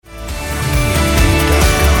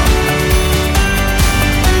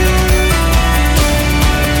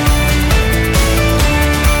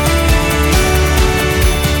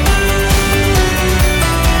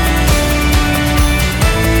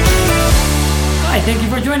Hi, thank you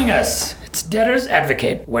for joining us. It's Debtor's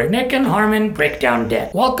Advocate, where Nick and Harmon break down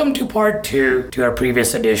debt. Welcome to part 2 to our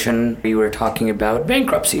previous edition. We were talking about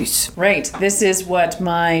bankruptcies. Right. This is what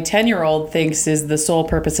my 10-year-old thinks is the sole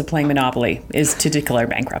purpose of playing Monopoly, is to declare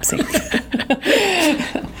bankruptcy.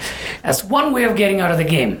 That's one way of getting out of the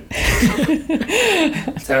game.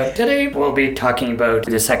 So today we'll be talking about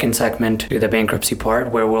the second segment to the bankruptcy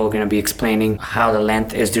part, where we're going to be explaining how the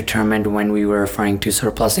length is determined when we were referring to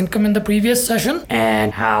surplus income in the previous session,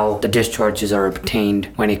 and how the discharges are obtained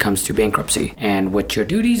when it comes to bankruptcy, and what your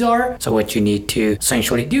duties are, so what you need to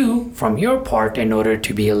essentially do from your part in order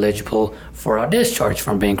to be eligible for a discharge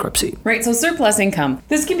from bankruptcy. Right, so surplus income.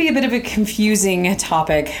 This can be a bit of a confusing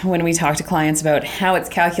topic when we talk to clients about how it's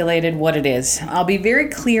calculated, what it is. I'll be very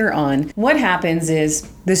clear on what happens is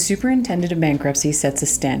the superintendent of bankruptcy sets a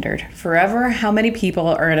standard. Forever, how many people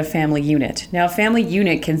are in a family unit? Now, a family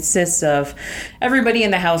unit consists of everybody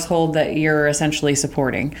in the household that you're essentially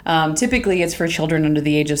supporting. Typically, it's for children under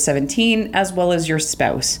the age of 17, as well as your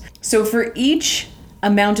spouse. So for each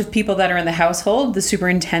amount of people that are in the household, the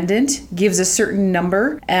superintendent gives a certain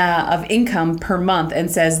number of income per month and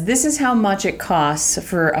says, this is how much it costs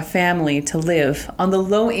for a family to live on the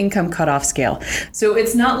low income cutoff scale. So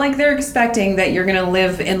it's not like they're expecting that you're going to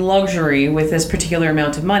live in luxury with this particular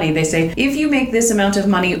amount of money. They say, if you make this amount of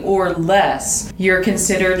money or less, you're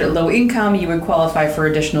considered low income, you would qualify for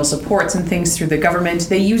additional supports and things through the government.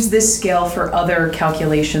 They use this scale for other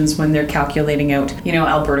calculations when they're calculating out,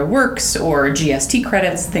 Alberta Works or GST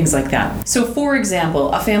credits, things like that. So for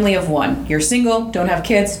example, a family of one, you're single, don't have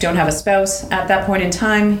kids, don't have a spouse. At that point in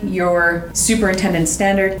time, your superintendent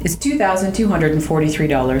standard is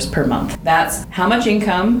 $2,243 per month. That's how much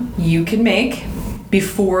income you can make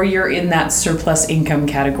before you're in that surplus income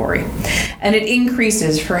category. And it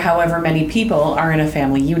increases for however many people are in a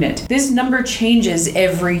family unit. This number changes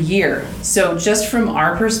every year. So just from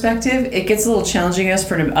our perspective, it gets a little challenging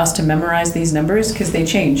for us to memorize these numbers because they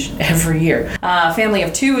change every year. A family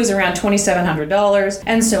of two is around $2,700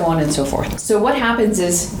 and so on and so forth. So what happens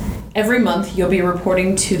is, every month, you'll be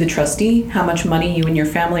reporting to the trustee how much money you and your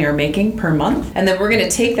family are making per month. And then we're going to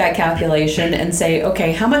take that calculation and say,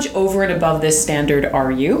 okay, how much over and above this standard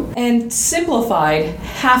are you? And simplified,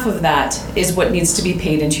 half of that is what needs to be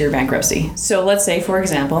paid into your bankruptcy. So let's say, for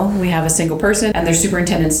example, we have a single person and their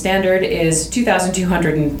superintendent standard is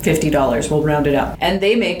 $2,250. We'll round it up. And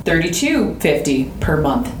they make $3,250 per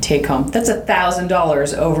month take home. That's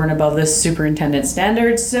 $1,000 over and above this superintendent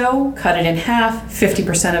standard. So cut it in half,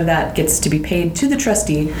 50% of that gets to be paid to the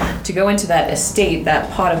trustee to go into that estate,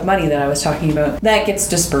 that pot of money that I was talking about, that gets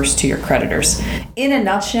dispersed to your creditors. In a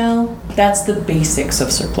nutshell, that's the basics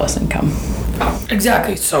of surplus income.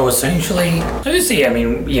 Exactly. So essentially, obviously,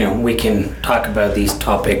 we can talk about these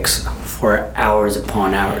topics for hours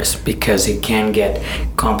upon hours because it can get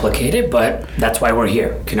complicated, but that's why we're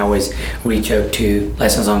here. You can always reach out to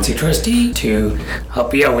Licensed On-Site Trustee to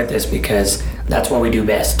help you out with this because that's what we do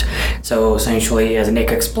best. So essentially, as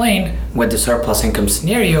Nick explained, with the surplus income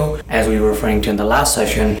scenario, as we were referring to in the last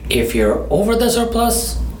session, if you're over the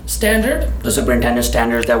surplus standard, the superintendent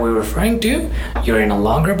standards that we're referring to, you're in a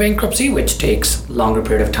longer bankruptcy, which takes longer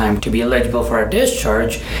period of time to be eligible for a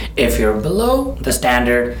discharge. If you're below the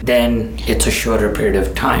standard, then it's a shorter period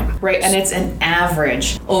of time. Right, and it's an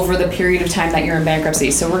average over the period of time that you're in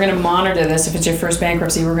bankruptcy. So we're going to monitor this. If it's your first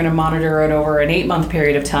bankruptcy, we're going to monitor it over an 8-month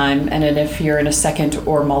period of time. And then if you're in a second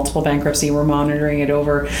or multiple bankruptcy, we're monitoring it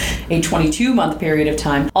over a 22-month period of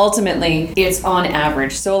time. Ultimately, it's on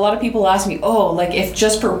average. So a lot of people ask me, if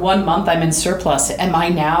just for 1 month I'm in surplus, am I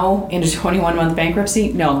now in a 21-month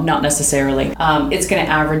bankruptcy? No, not necessarily. It's going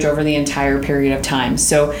to average over the entire period of time.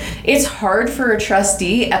 So it's hard for a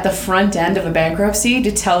trustee at the front end of a bankruptcy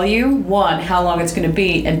to tell you, 1, how long it's going to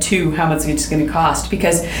be, and 2, how much it's going to cost,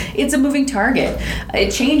 because it's a moving target. It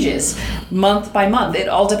changes month by month. It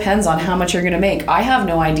all depends on how much you're going to make. I have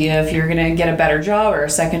no idea if you're going to get a better job or a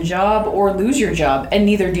second job or lose your job, and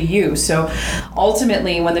neither do you. So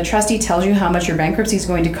ultimately, when the trustee tells you how much your bankruptcy is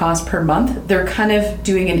going to cost per month, they're kind of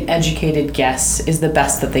doing an educated guess is the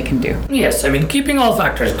best that they can do. Yes, keeping all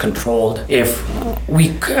factors controlled. If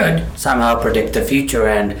we could somehow predict the future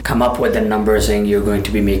and come up with a number saying you're going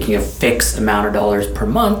to be making a fixed amount of dollars per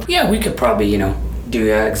month, we could probably, do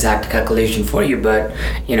an exact calculation for you, but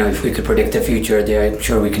if we could predict the future, I'm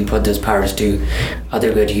sure we can put those powers to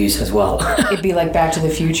other good use as well. It'd be like Back to the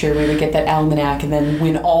Future, we would get that almanac and then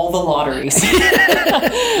win all the lotteries.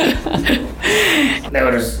 That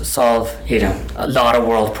would solve, a lot of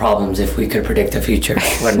world problems if we could predict the future,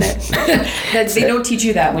 wouldn't it? They don't teach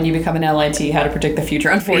you that when you become an LIT, how to predict the future,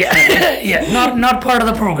 unfortunately. Yeah, not part of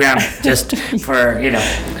the program, just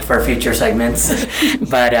for future segments.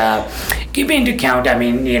 But keeping into account,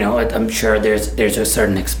 I'm sure there's a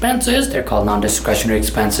certain expenses. They're called non-discretionary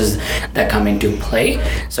expenses that come into play.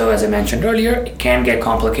 So as I mentioned earlier, it can get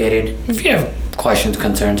complicated. If you have questions,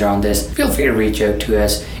 concerns around this, feel free to reach out to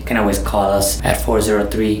us. You can always call us at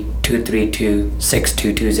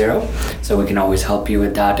 403-232-6220. So we can always help you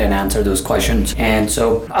with that and answer those questions. And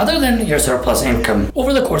so other than your surplus income,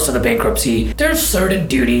 over the course of the bankruptcy, there are certain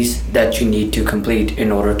duties that you need to complete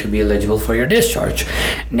in order to be eligible for your discharge.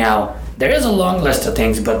 Now, there is a long list of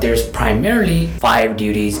things, but there's primarily 5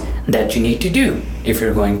 duties that you need to do if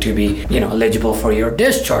you're going to be, eligible for your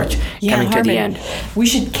discharge coming to the end. We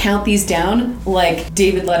should count these down like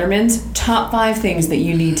David Letterman's top 5 things that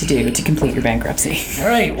you need to do to complete your bankruptcy. All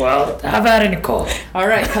right, well, how about it, Nicole? All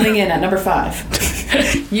right, coming in at number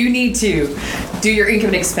 5. You need to do your income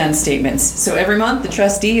and expense statements. So every month, the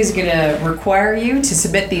trustee is going to require you to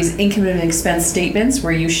submit these income and expense statements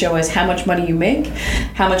where you show us how much money you make,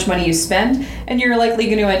 how much money you spend, and you're likely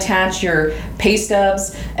going to attach your pay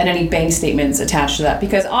stubs and any bank statements attached to that,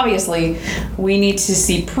 because obviously we need to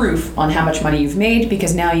see proof on how much money you've made,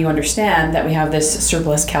 because now you understand that we have this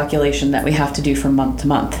surplus calculation that we have to do from month to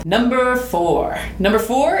month. Number 4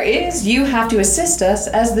 is you have to assist us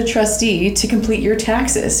as the trustee to complete your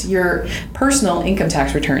taxes, your personal income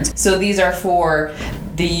tax returns. So these are for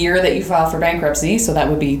the year that you file for bankruptcy, so that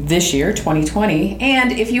would be this year, 2020.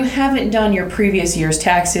 And if you haven't done your previous year's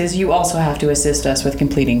taxes, you also have to assist us with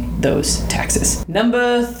completing those taxes.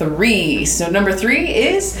 Number 3. So number 3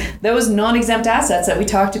 is those non-exempt assets that we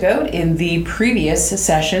talked about in the previous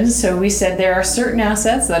sessions. So we said there are certain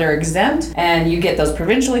assets that are exempt, and you get those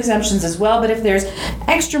provincial exemptions as well. But if there's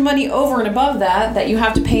extra money over and above that you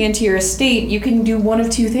have to pay into your estate, you can do one of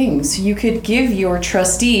 2 things. You could give your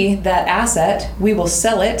trustee that asset. We will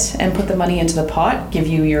sell it and put the money into the pot, give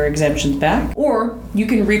you your exemptions back, or you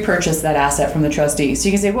can repurchase that asset from the trustee. So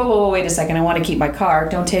you can say, whoa, wait a second, I want to keep my car,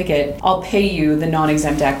 don't take it. I'll pay you the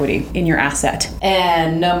non-exempt equity in your asset.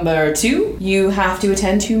 And number 2, you have to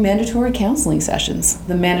attend 2 mandatory counseling sessions.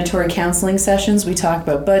 The mandatory counseling sessions, we talk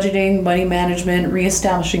about budgeting, money management,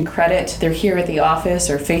 reestablishing credit. They're here at the office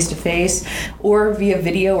or face-to-face or via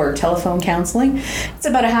video or telephone counseling. It's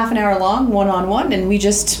about a half an hour long, one-on-one, and we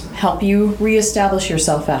just help you reestablish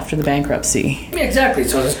yourself after the bankruptcy. Yeah, exactly.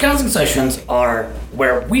 So those counseling sessions are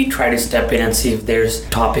where we try to step in and see if there's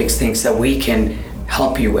topics, things that we can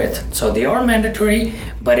help you with. So they are mandatory,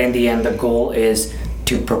 but in the end, the goal is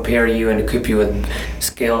to prepare you and equip you with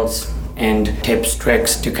skills and tips,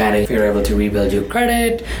 tricks to if you're able to rebuild your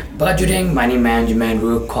credit, budgeting, money management,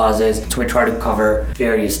 root causes. So we try to cover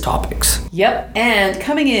various topics. Yep, and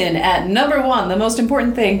coming in at number 1, the most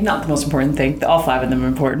important thing, not the most important thing, all 5 of them are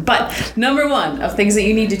important, but number 1 of things that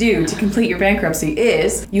you need to do to complete your bankruptcy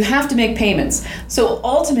is you have to make payments. So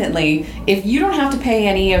ultimately, if you don't have to pay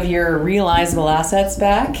any of your realizable assets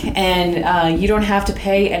back and you don't have to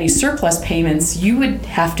pay any surplus payments, you would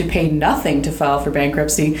have to pay nothing to file for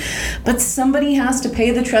bankruptcy. But somebody has to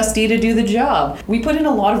pay the trustee to do the job. We put in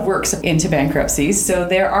a lot of work into bankruptcies, so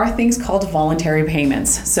there are things called voluntary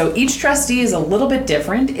payments. So each trustee is a little bit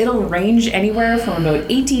different. It'll range anywhere from about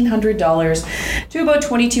 $1,800 to about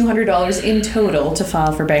 $2,200 in total to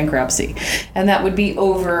file for bankruptcy. And that would be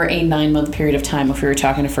over a 9-month period of time if we were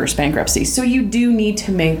talking a first bankruptcy. So you do need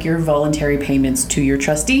to make your voluntary payments to your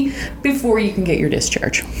trustee before you can get your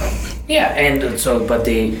discharge. Yeah, and so, but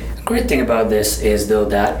the great thing about this is though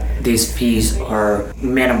that these fees are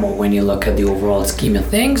minimal when you look at the overall scheme of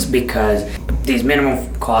things, because these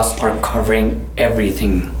minimum costs are covering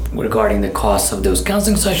everything regarding the costs of those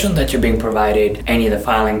counseling sessions that you're being provided, any of the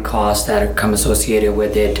filing costs that come associated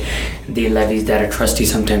with it, the levies that a trustee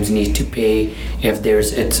sometimes needs to pay if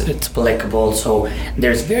it's applicable. So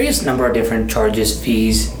there's various number of different charges,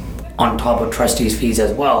 fees on top of trustees' fees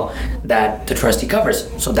as well that the trustee covers.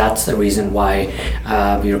 So that's the reason why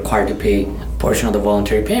we're required to pay a portion of the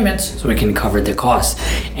voluntary payments so we can cover the costs.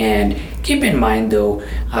 And keep in mind though,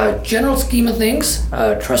 general scheme of things,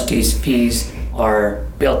 trustees' fees are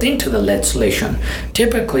built into the legislation.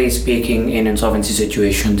 Typically speaking, in insolvency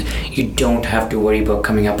situations, you don't have to worry about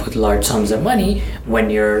coming up with large sums of money when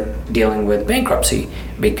you're dealing with bankruptcy,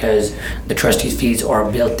 because the trustees' fees are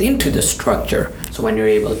built into the structure. So when you're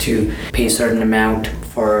able to pay a certain amount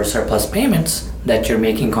for surplus payments that you're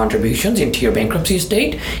making contributions into your bankruptcy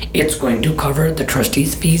estate, it's going to cover the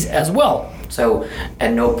trustees' fees as well. So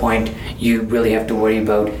at no point you really have to worry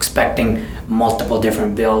about expecting multiple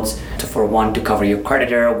different bills for one to cover your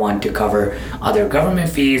creditor, one to cover other government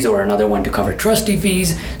fees, or another one to cover trustee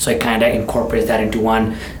fees. So it kind of incorporates that into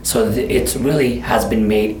one. So it's really has been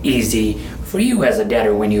made easy for you as a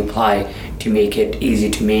debtor when you apply, to make it easy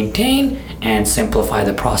to maintain and simplify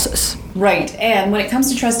the process. Right, and when it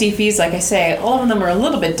comes to trustee fees, like I say, all of them are a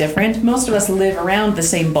little bit different. Most of us live around the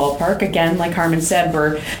same ballpark. Again, like Harman said,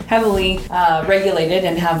 we're heavily regulated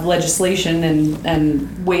and have legislation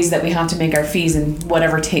and ways that we have to make our fees, and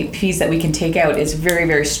whatever fees that we can take out is very,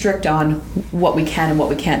 very strict on what we can and what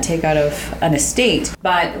we can't take out of an estate.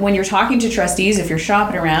 But when you're talking to trustees, if you're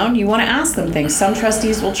shopping around, you want to ask them things. Some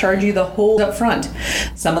trustees will charge you the whole up front.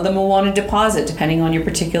 Some of them will want a deposit depending on your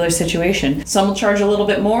particular situation. Some will charge a little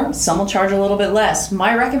bit more, some will charge a little bit less.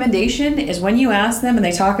 My recommendation is when you ask them and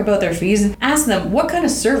they talk about their fees, ask them, what kind of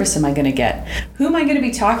service am I going to get? Who am I going to be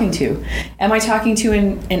talking to? Am I talking to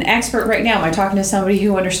an expert right now? Am I talking to somebody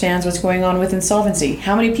who understands what's going on with insolvency?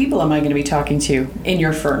 How many people am I going to be talking to in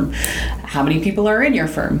your firm? How many people are in your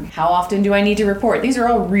firm? How often do I need to report? These are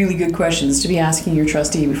all really good questions to be asking your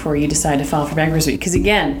trustee before you decide to file for bankruptcy. Because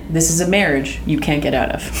again, this is a marriage you can't get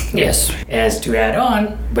out of. Yes, as to add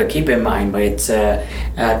on, but keep in mind, it's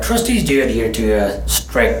trustees do adhere to a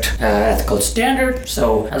strict ethical standard.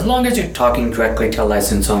 So as long as you're talking directly to a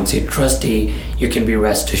licensed on-site trustee, you can be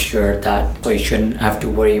rest assured that you shouldn't have to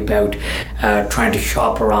worry about trying to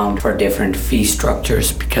shop around for different fee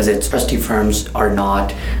structures, because trustee firms are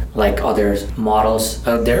not like other models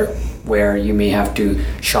out there where you may have to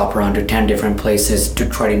shop around to 10 different places to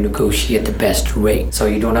try to negotiate the best rate. So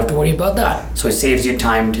you don't have to worry about that. So it saves you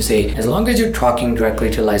time to say, as long as you're talking directly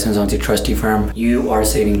to a licensed on-site trustee firm, you are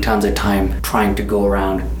saving tons of time trying to go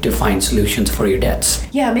around to find solutions for your debts.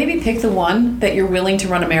 Yeah, maybe pick the one that you're willing to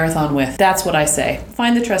run a marathon with. That's what I say.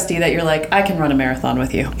 Find the trustee that you're like, I can run a marathon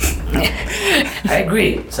with you. I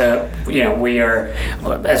agree. So, we are,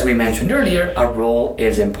 as we mentioned earlier, our role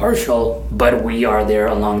is impartial, but we are there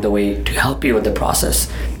along the way to help you with the process.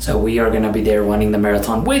 So we are going to be there running the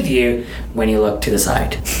marathon with you when you look to the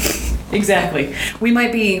side. Exactly. We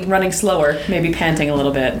might be running slower, maybe panting a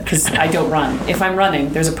little bit, because I don't run. If I'm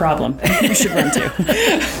running, there's a problem. You should run too.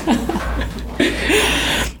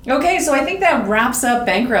 Okay, so I think that wraps up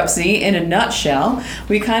bankruptcy in a nutshell.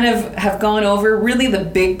 We kind of have gone over really the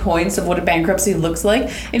big points of what a bankruptcy looks like.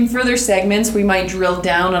 In further segments, we might drill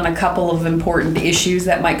down on a couple of important issues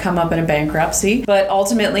that might come up in a bankruptcy. But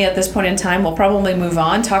ultimately, at this point in time, we'll probably move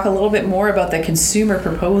on, talk a little bit more about the consumer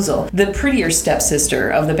proposal, the prettier stepsister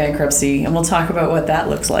of the bankruptcy, and we'll talk about what that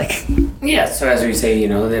looks like. Yeah, so as we say,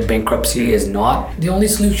 the bankruptcy is not the only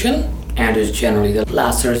solution, and is generally the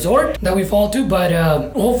last resort that we fall to, but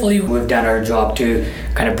hopefully we've done our job to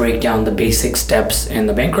kind of break down the basic steps in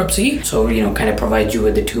the bankruptcy, so kind of provide you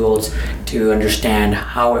with the tools to understand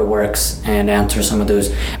how it works and answer some of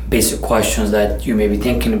those basic questions that you may be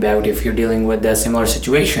thinking about if you're dealing with a similar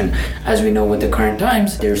situation. As we know, with the current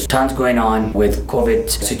times, there's tons going on with COVID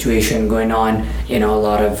situation going on, a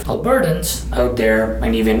lot of Albertans out there,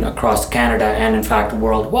 and even across Canada and in fact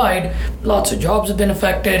worldwide, lots of jobs have been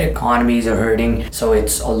affected, economies are hurting, so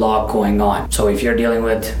it's a lot going on. So if you're dealing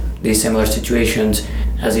with these similar situations,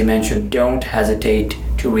 as I mentioned, don't hesitate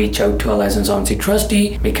to reach out to a licensed on-site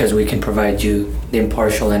trustee, because we can provide you the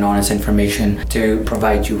impartial and honest information to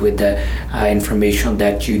provide you with the information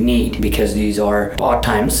that you need, because these are odd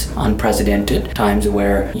times, unprecedented times,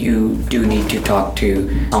 where you do need to talk to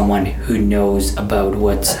someone who knows about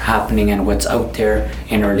what's happening and what's out there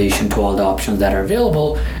in relation to all the options that are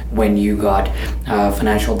available when you got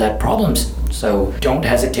financial debt problems. So don't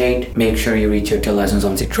hesitate. Make sure you reach out to a licensed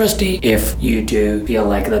on-site trustee if you do feel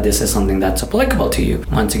like that this is something that's applicable to you.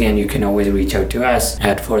 Once again, you can always reach out to us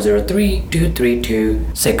at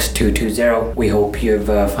 403-232-6220. We hope you've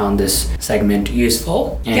found this segment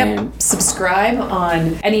useful. And subscribe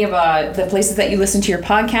on any of the places that you listen to your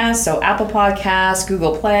podcast. So Apple Podcasts,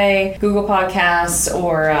 Google Play, Google Podcasts,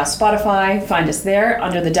 or Spotify. Find us there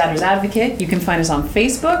under The Debtor's Advocate. You can find us on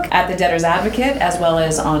Facebook at The Debtor's Advocate, as well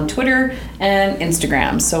as on Twitter and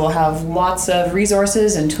Instagram. So we'll have lots of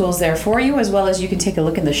resources and tools there for you, as well as you can take a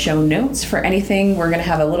look in the show notes for anything. We're going to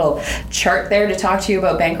have a little chart there to talk to you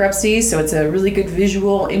about bankruptcy. So it's a really good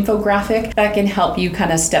visual infographic that can help you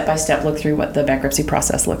kind of step by step look through what the bankruptcy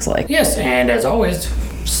process looks like. Yes, and as always,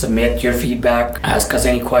 submit your feedback, ask us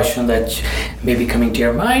any question that may be coming to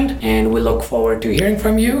your mind, and we look forward to hearing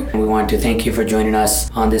from you. And we want to thank you for joining us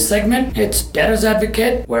on this segment. It's Debtor's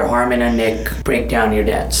Advocate, where Harman and Nick break down your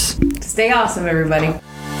debts. Stay awesome, everybody.